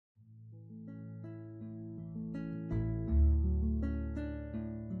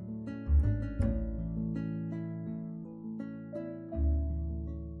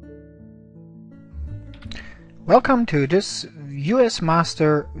Welcome to this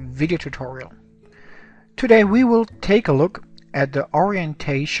UASMaster video tutorial. Today we will take a look at the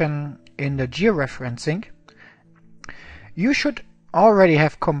orientation in the georeferencing. You should already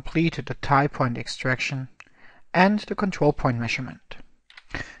have completed the tie point extraction and the control point measurement.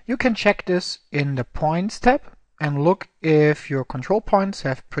 You can check this in the Points tab and look if your control points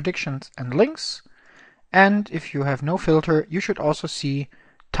have predictions and links, and if you have no filter, you should also see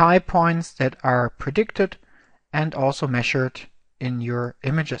tie points that are predicted and also measured in your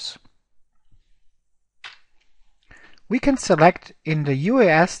images. We can select in the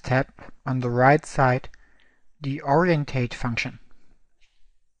UAS tab on the right side the Orientate function.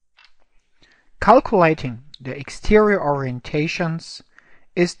 Calculating the exterior orientations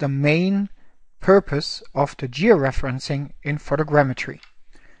is the main purpose of the georeferencing in photogrammetry.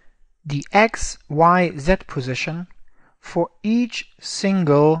 The X, Y, Z position for each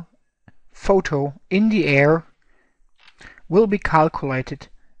single photo in the air will be calculated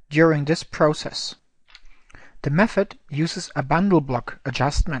during this process. The method uses a bundle block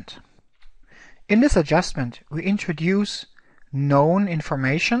adjustment. In this adjustment, we introduce known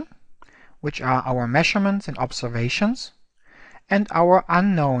information, which are our measurements and observations, and our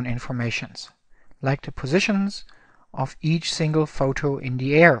unknown informations, like the positions of each single photo in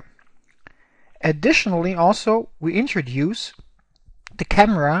the air. Additionally, also, we introduce the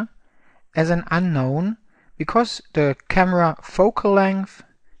camera as an unknown because the camera focal length,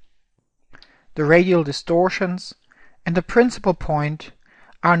 the radial distortions, and the principal point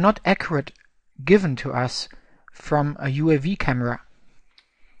are not accurate given to us from a UAV camera.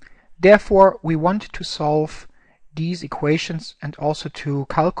 Therefore, we want to solve these equations and also to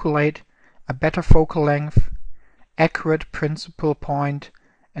calculate a better focal length, accurate principal point,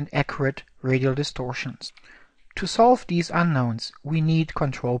 and accurate radial distortions. To solve these unknowns, we need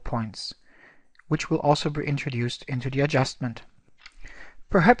control points, which will also be introduced into the adjustment.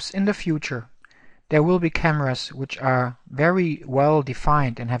 Perhaps in the future there will be cameras which are very well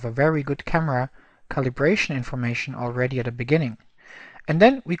defined and have a very good camera calibration information already at the beginning. And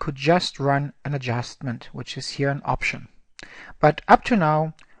then we could just run an adjustment, which is here an option. But up to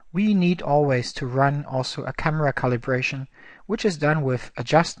now, we need always to run also a camera calibration, which is done with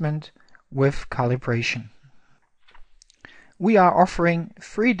adjustment with calibration. We are offering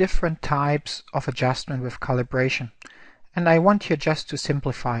 3 different types of adjustment with calibration, and I want here just to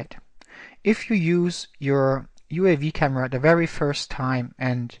simplify it. If you use your UAV camera the very first time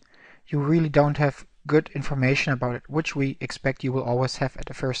and you really don't have good information about it, which we expect you will always have at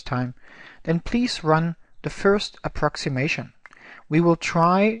the first time, then please run the first approximation. We will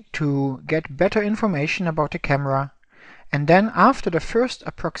try to get better information about the camera, and then after the first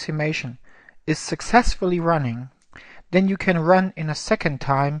approximation is successfully running, then you can run in a second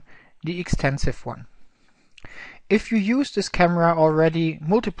time the extensive one. If you use this camera already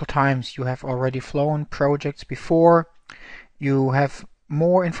multiple times, you have already flown projects before, you have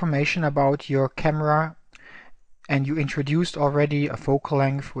more information about your camera, and you introduced already a focal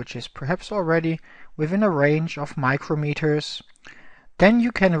length which is perhaps already within a range of micrometers, then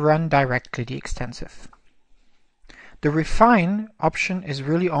you can run directly the extensive. The refine option is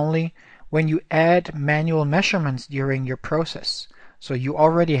really only when you add manual measurements during your process. So you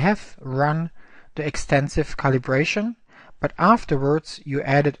already have run the extensive calibration, but afterwards you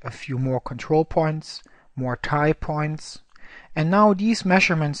added a few more control points, more tie points, and now these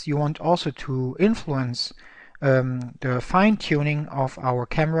measurements you want also to influence the fine-tuning of our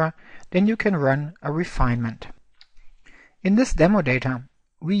camera, then you can run a refinement. In this demo data,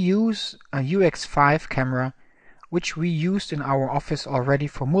 we use a UX5 camera which we used in our office already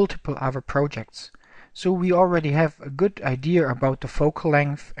for multiple other projects. So we already have a good idea about the focal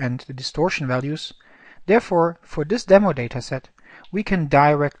length and the distortion values. Therefore, for this demo dataset, we can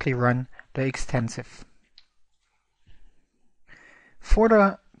directly run the extensive. For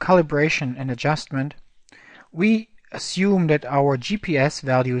the calibration and adjustment, we assume that our GPS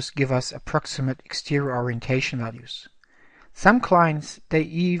values give us approximate exterior orientation values. Some clients, they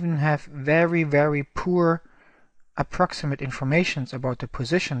even have very poor approximate informations about the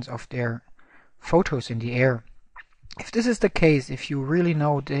positions of their photos in the air. If this is the case, if you really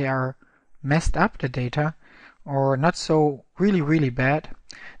know they are messed up the data or not so really bad,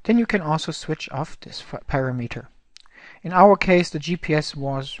 then you can also switch off this parameter. In our case, the GPS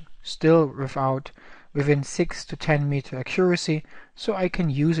was still within 6 to 10 meter accuracy, so I can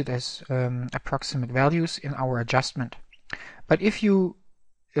use it as approximate values in our adjustment. But if you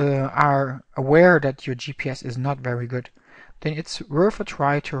are aware that your GPS is not very good, then it's worth a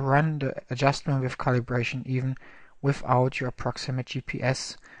try to run the adjustment with calibration even without your approximate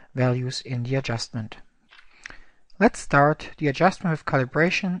GPS values in the adjustment. Let's start the adjustment with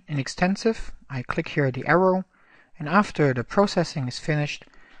calibration in extensive. I click here the arrow, and after the processing is finished,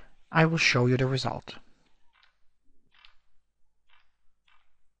 I will show you the result.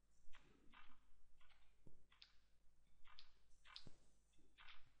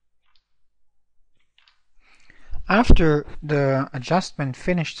 After the adjustment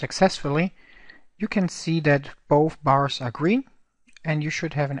finished successfully, you can see that both bars are green, and you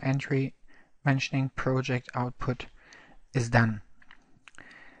should have an entry mentioning project output is done.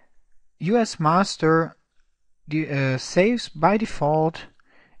 UASMaster saves by default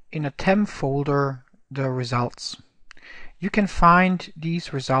in a temp folder the results. You can find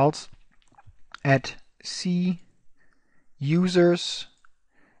these results at C users,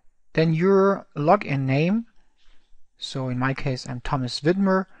 then your login name. So in my case I'm Thomas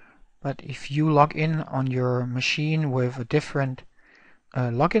Widmer, but if you log in on your machine with a different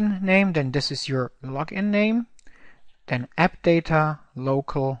login name, then this is your login name. Then app data,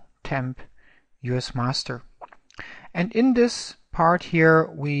 local, temp, UASMaster. And in this part here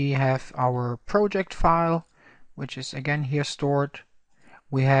we have our project file, which is again here stored.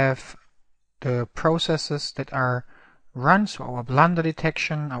 We have the processes that are run, so our blunder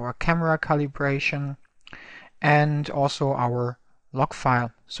detection, our camera calibration, and also our log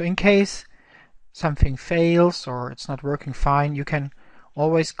file. So in case something fails or it's not working fine, you can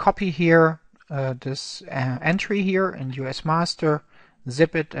always copy here this entry here in UASMaster,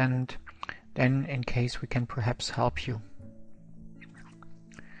 zip it, and then in case we can perhaps help you.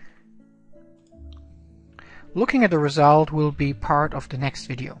 Looking at the result will be part of the next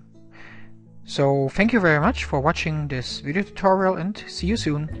video. So thank you very much for watching this video tutorial and see you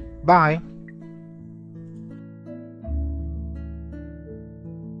soon. Bye!